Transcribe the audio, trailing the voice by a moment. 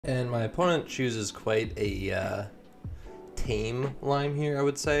And my opponent chooses quite a tame line here, I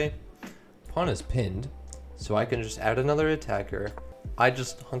would say. Pawn is pinned, so I can just add another attacker. I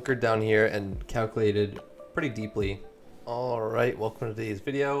just hunkered down here and calculated pretty deeply. Alright, welcome to today's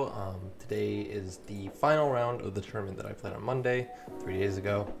video. Today is the final round of the tournament that I played on Monday, 3 days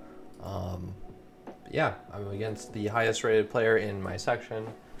ago. Yeah, I'm against the highest rated player in my section.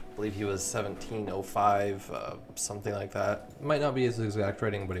 I believe he was 1705, something like that. Might not be his exact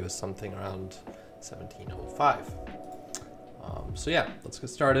rating, but he was something around 1705. So yeah, let's get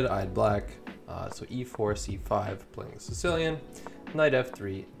started. I had black, so e4, c5, playing the Sicilian, knight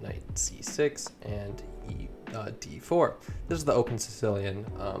f3, knight c6, and d4. This is the open Sicilian,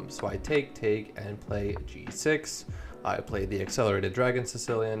 so I take, and play g6. I play the accelerated dragon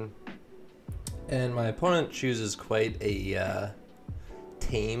Sicilian, and my opponent chooses quite a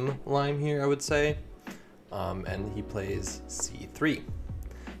tame line here, I would say, and he plays c3.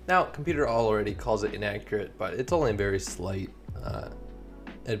 Now, computer already calls it inaccurate, but it's only a very slight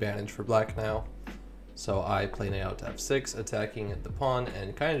advantage for black now. So I play knight out to f6, attacking the pawn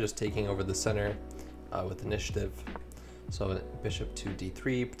and kind of just taking over the center with initiative. So bishop to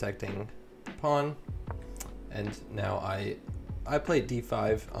d3, protecting the pawn, and now I play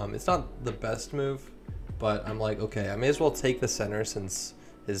d5. It's not the best move, but I'm like, okay, I may as well take the center since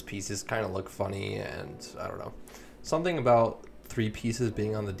his pieces kind of look funny, and I don't know. Something about 3 pieces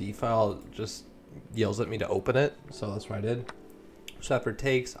being on the d file just yells at me to open it, so that's what I did. So after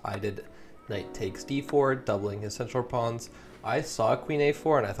takes, I did knight takes d4, doubling his central pawns. I saw queen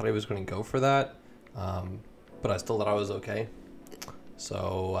a4 and I thought he was going to go for that, but I still thought I was okay.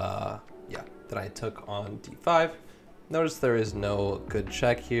 So yeah, then I took on d5. Notice there is no good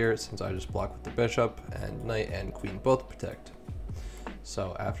check here since I just block with the bishop, and knight and queen both protect.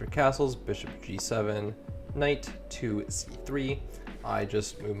 So after castles, bishop g7, knight to c3, I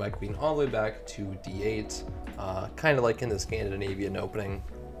just move my queen all the way back to d8, kind of like in the Scandinavian opening.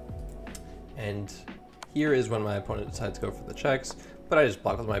 And here is when my opponent decides to go for the checks, but I just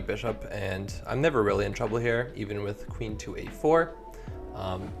block with my bishop, and I'm never really in trouble here, even with queen to a4,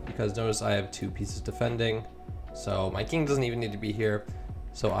 because notice I have 2 pieces defending, so my king doesn't even need to be here,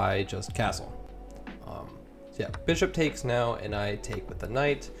 so I just castle. So yeah, bishop takes now, and I take with the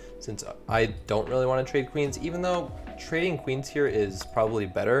knight, since I don't really want to trade queens, even though trading queens here is probably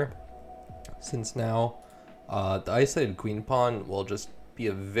better, since now the isolated queen pawn will just be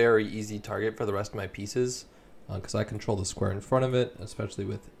a very easy target for the rest of my pieces, because I control the square in front of it, especially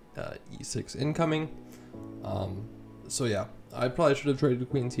with e6 incoming. So yeah, I probably should have traded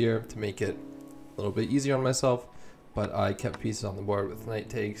queens here to make it a little bit easier on myself, but I kept pieces on the board with knight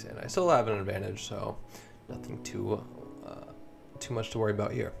takes, and I still have an advantage, so nothing too much to worry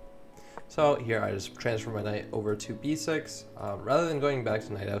about here. So here I just transfer my knight over to b6. Rather than going back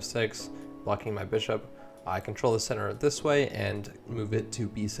to knight f6, blocking my bishop, I control the center this way and move it to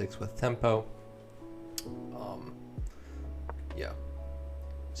b6 with tempo. Yeah.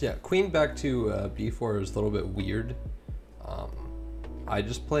 So yeah, queen back to b4 is a little bit weird. I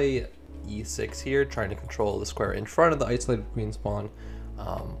just play e6 here, trying to control the square in front of the isolated queen pawn,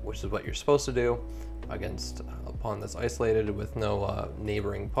 which is what you're supposed to do against a pawn that's isolated with no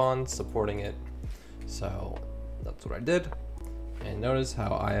neighboring pawns supporting it. So that's what I did. And notice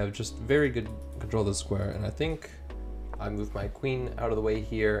how I have just very good control of the square, and I think I moved my queen out of the way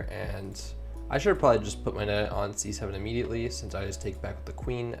here, and I should have probably just put my knight on c7 immediately, since I just take back with the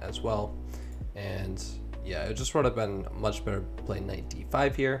queen as well. And yeah, it just would have been much better to play knight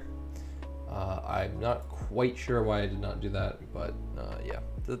d5 here. I'm not quite sure why I did not do that, but yeah,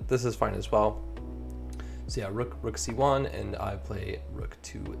 this is fine as well. So yeah, rook c1, and I play rook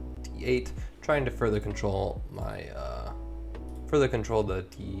to d8, trying to further control my the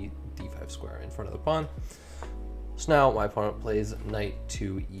d5 square in front of the pawn. So now my opponent plays knight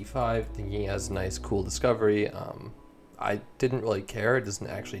to e5, thinking he has a nice cool discovery. I didn't really care, it doesn't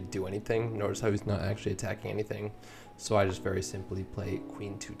actually do anything. Notice how he's not actually attacking anything. So I just very simply play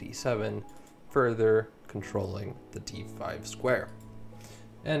queen to d7, further controlling the d5 square.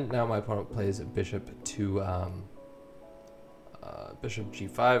 And now my opponent plays bishop to bishop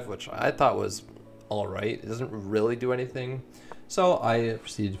g5, which I thought was alright. It doesn't really do anything. So I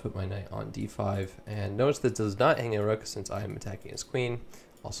proceeded to put my knight on d5, and notice that does not hang a rook since I am attacking his queen.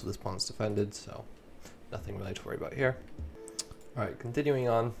 Also, this pawn's defended, so nothing really to worry about here. Alright, continuing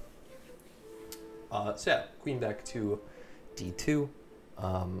on. So yeah, queen back to d2.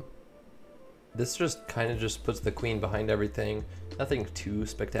 this just kind of just puts the queen behind everything. Nothing too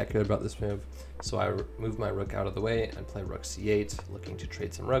spectacular about this move. So I move my rook out of the way and play rook c8, looking to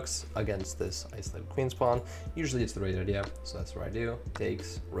trade some rooks against this isolated queen's pawn. Usually it's the right idea, so that's what I do.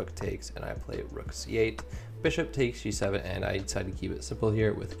 Takes, and I play rook c8. Bishop takes g7, and I decide to keep it simple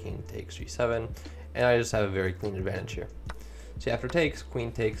here with king takes g7, and I just have a very clean advantage here. So after takes,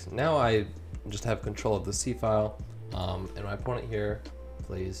 queen takes, now I just have control of the c-file, and my opponent here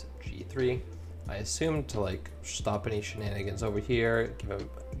plays g3. I assume to like stop any shenanigans over here,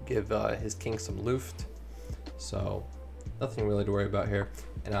 give his king some luft, so nothing really to worry about here.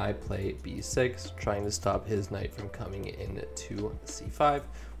 And I play b6, trying to stop his knight from coming in to c5,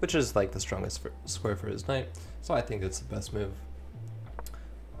 which is like the strongest square for his knight, so I think it's the best move.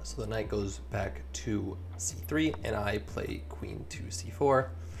 So the knight goes back to c3, and I play queen to c4.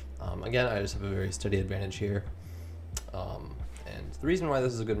 Again, I just have a very steady advantage here. And the reason why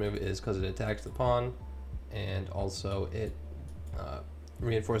this is a good move is because it attacks the pawn, and also it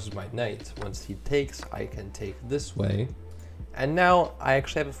reinforces my knight. Once he takes, I can take this way, and now I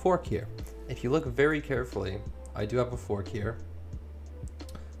actually have a fork here. If you look very carefully, I do have a fork here,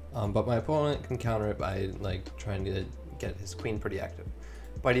 but my opponent can counter it by like trying to get his queen pretty active.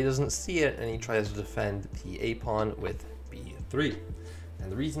 But he doesn't see it, and he tries to defend the a pawn with b3.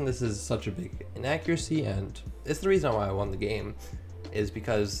 And the reason this is such a big inaccuracy, and it's the reason why I won the game, is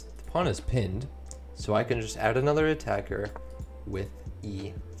because the pawn is pinned, so I can just add another attacker with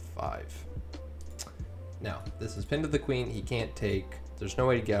e5. Now, this is pinned to the queen, he can't take, there's no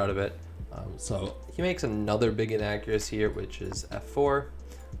way to get out of it, so he makes another big inaccuracy here, which is f4,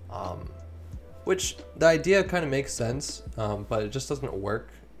 which the idea kind of makes sense, but it just doesn't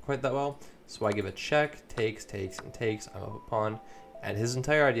work quite that well. So I give a check, takes, and takes, I'm up a pawn, and his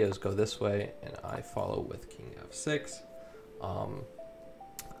entire idea is go this way, and I follow with king f6.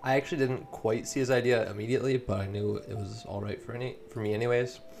 I actually didn't quite see his idea immediately, but I knew it was all right for me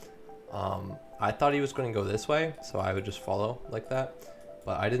anyways. I thought he was going to go this way, so I would just follow like that,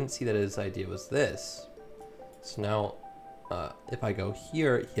 but I didn't see that his idea was this. So now, if I go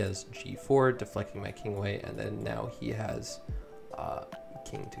here, he has g4, deflecting my king away, and then now he has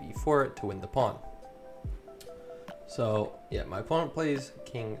king to e4 to win the pawn. So yeah, my opponent plays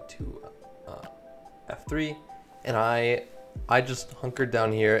king to f3, and I just hunkered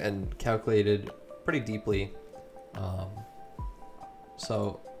down here and calculated pretty deeply.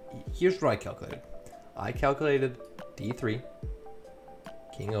 So here's what I calculated. I calculated d3,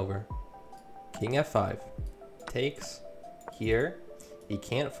 king over, king f5, takes here. He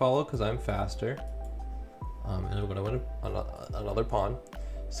can't follow because I'm faster, and I'm gonna win another pawn.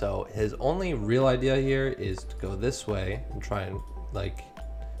 So his only real idea here is to go this way and try and like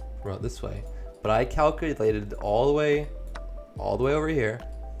promote this way. But I calculated all the way over here.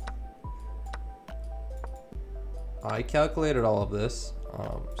 I calculated all of this.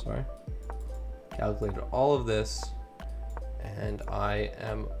 Calculated all of this, and I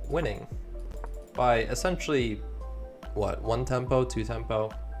am winning by essentially what, 1 tempo, 2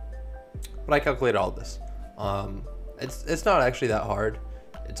 tempo. But I calculated all of this. It's not actually that hard.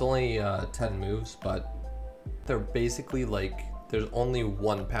 It's only 10 moves, but they're basically like, there's only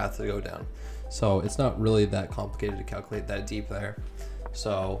one path to go down. So it's not really that complicated to calculate that deep there.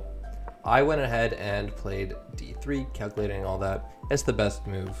 So I went ahead and played d3, calculating all that. It's the best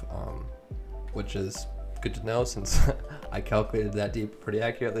move, which is good to know since I calculated that deep pretty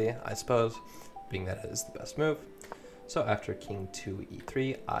accurately, I suppose, being that it is the best move. So after king to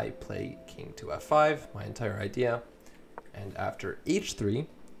e3, I play king to f5, my entire idea. And after h3,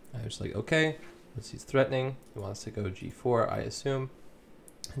 I was like, okay, he's threatening. He wants to go g4, I assume,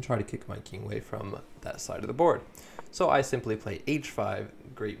 and try to kick my king away from that side of the board. So I simply play h5,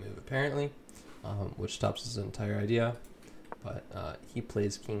 great move apparently, which stops his entire idea. But he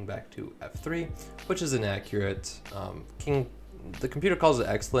plays king back to f3, which is inaccurate. The computer calls it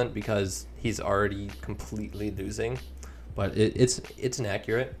excellent because he's already completely losing, but it's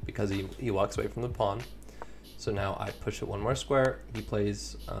inaccurate because he walks away from the pawn. So now I push it one more square. He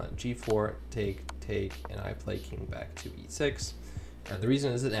plays g4, take, and I play king back to e6. And the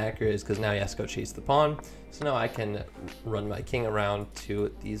reason it's inaccurate is because now he has to go chase the pawn. So now I can run my king around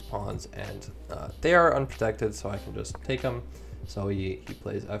to these pawns, and they are unprotected, so I can just take them. So he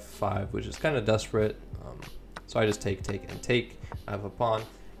plays f5, which is kind of desperate. So I just take, and take. I have a pawn,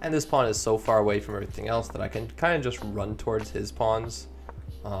 and this pawn is so far away from everything else that I can kind of just run towards his pawns.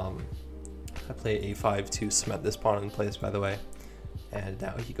 I play a5 to cement this pawn in place, by the way. And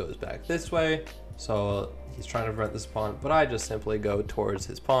now he goes back this way. So he's trying to prevent this pawn, but I just simply go towards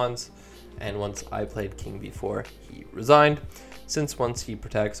his pawns and once I played king b4, he resigned. Since once he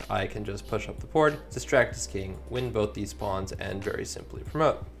protects, I can just push up the board, distract his king, win both these pawns, and very simply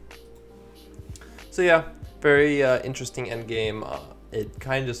promote. So yeah, very interesting endgame. It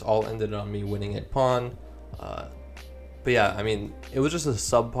kind of just all ended on me winning a pawn. But yeah, I mean, it was just a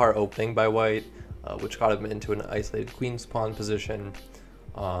subpar opening by white, which got him into an isolated queen's pawn position.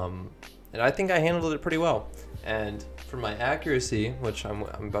 And I think I handled it pretty well. And for my accuracy, which I'm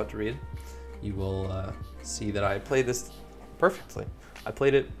about to read, you will see that I played this perfectly. I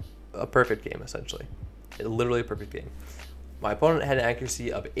played it a perfect game, essentially. Literally a perfect game. My opponent had an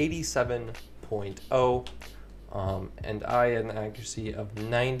accuracy of 87.0, and I had an accuracy of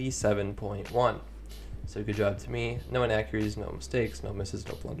 97.1. So good job to me. No inaccuracies, no mistakes, no misses,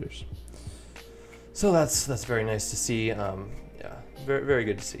 no blunders. So that's very nice to see. Yeah, very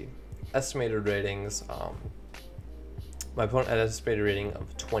good to see. Estimated ratings. My opponent had an estimated rating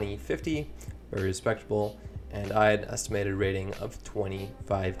of 2050, very respectable, and I had an estimated rating of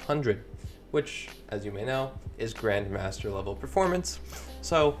 2500, which, as you may know, is Grandmaster level performance.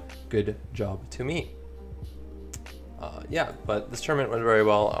 So good job to me. Yeah, but this tournament went very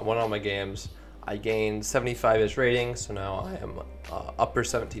well. I won all my games. I gained 75-ish rating, so now I am upper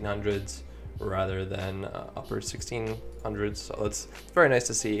 1700s rather than upper 1600s. So it's very nice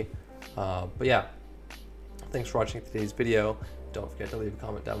to see. But yeah, thanks for watching today's video. Don't forget to leave a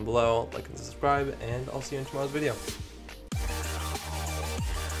comment down below, like and subscribe, and I'll see you in tomorrow's video.